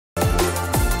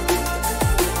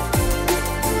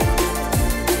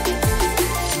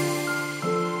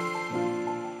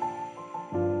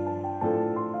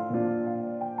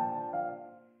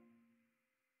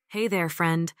Hey there,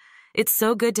 friend. It's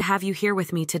so good to have you here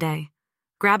with me today.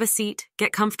 Grab a seat,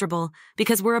 get comfortable,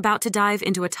 because we're about to dive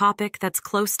into a topic that's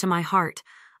close to my heart,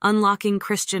 unlocking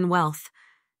Christian wealth.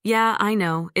 Yeah, I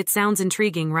know, it sounds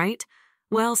intriguing, right?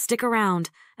 Well, stick around,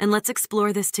 and let's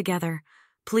explore this together.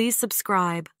 Please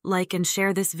subscribe, like, and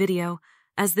share this video,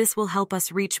 as this will help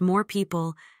us reach more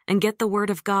people and get the word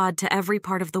of God to every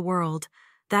part of the world.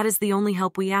 That is the only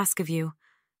help we ask of you.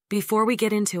 Before we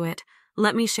get into it,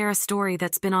 let me share a story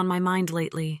that's been on my mind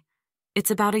lately.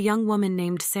 It's about a young woman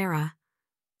named Sarah.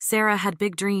 Sarah had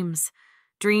big dreams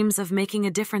of making a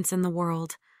difference in the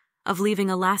world, of leaving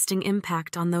a lasting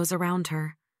impact on those around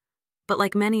her. But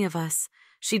like many of us,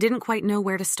 she didn't quite know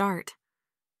where to start.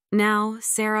 Now,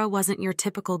 Sarah wasn't your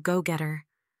typical go-getter.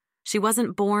 She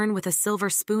wasn't born with a silver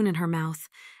spoon in her mouth,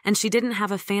 and she didn't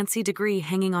have a fancy degree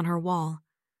hanging on her wall.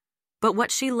 But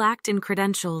what she lacked in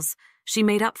credentials, she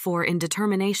made up for in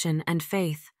determination and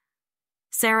faith.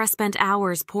 Sarah spent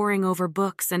hours poring over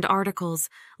books and articles,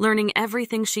 learning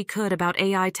everything she could about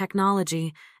AI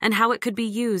technology and how it could be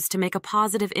used to make a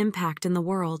positive impact in the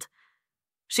world.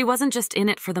 She wasn't just in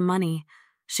it for the money.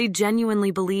 She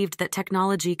genuinely believed that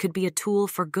technology could be a tool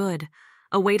for good,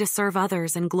 a way to serve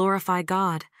others and glorify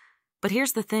God. But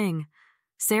here's the thing.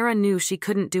 Sarah knew she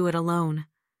couldn't do it alone.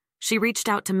 She reached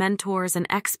out to mentors and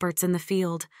experts in the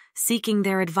field, seeking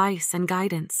their advice and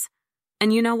guidance.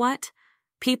 And you know what?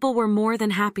 People were more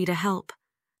than happy to help.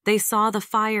 They saw the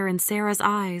fire in Sarah's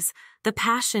eyes, the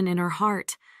passion in her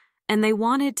heart, and they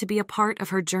wanted to be a part of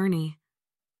her journey.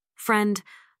 Friend,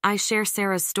 I share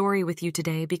Sarah's story with you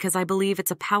today because I believe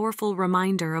it's a powerful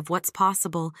reminder of what's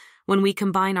possible when we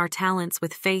combine our talents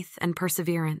with faith and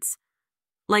perseverance.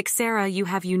 Like Sarah, you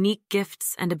have unique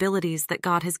gifts and abilities that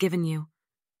God has given you.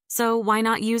 So why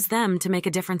not use them to make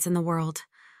a difference in the world?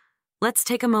 Let's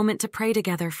take a moment to pray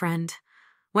together, friend.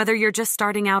 Whether you're just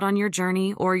starting out on your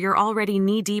journey or you're already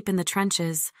knee-deep in the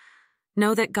trenches,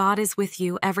 know that God is with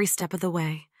you every step of the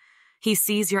way. He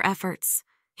sees your efforts,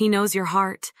 He knows your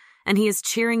heart, and He is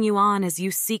cheering you on as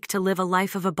you seek to live a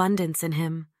life of abundance in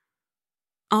Him.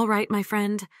 All right, my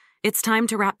friend, it's time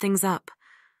to wrap things up.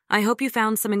 I hope you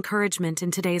found some encouragement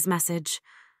in today's message.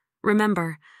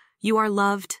 Remember, you are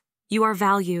loved, you are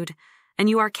valued, and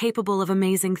you are capable of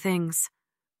amazing things.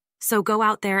 So go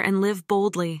out there and live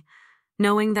boldly,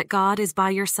 knowing that God is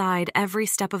by your side every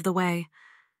step of the way.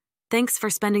 Thanks for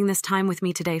spending this time with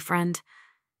me today, friend.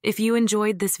 If you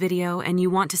enjoyed this video and you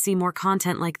want to see more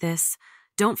content like this,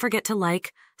 don't forget to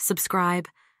like, subscribe,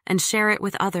 and share it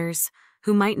with others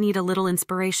who might need a little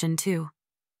inspiration too.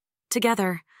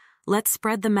 Together, let's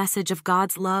spread the message of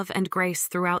God's love and grace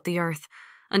throughout the earth.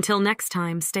 Until next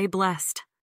time, stay blessed.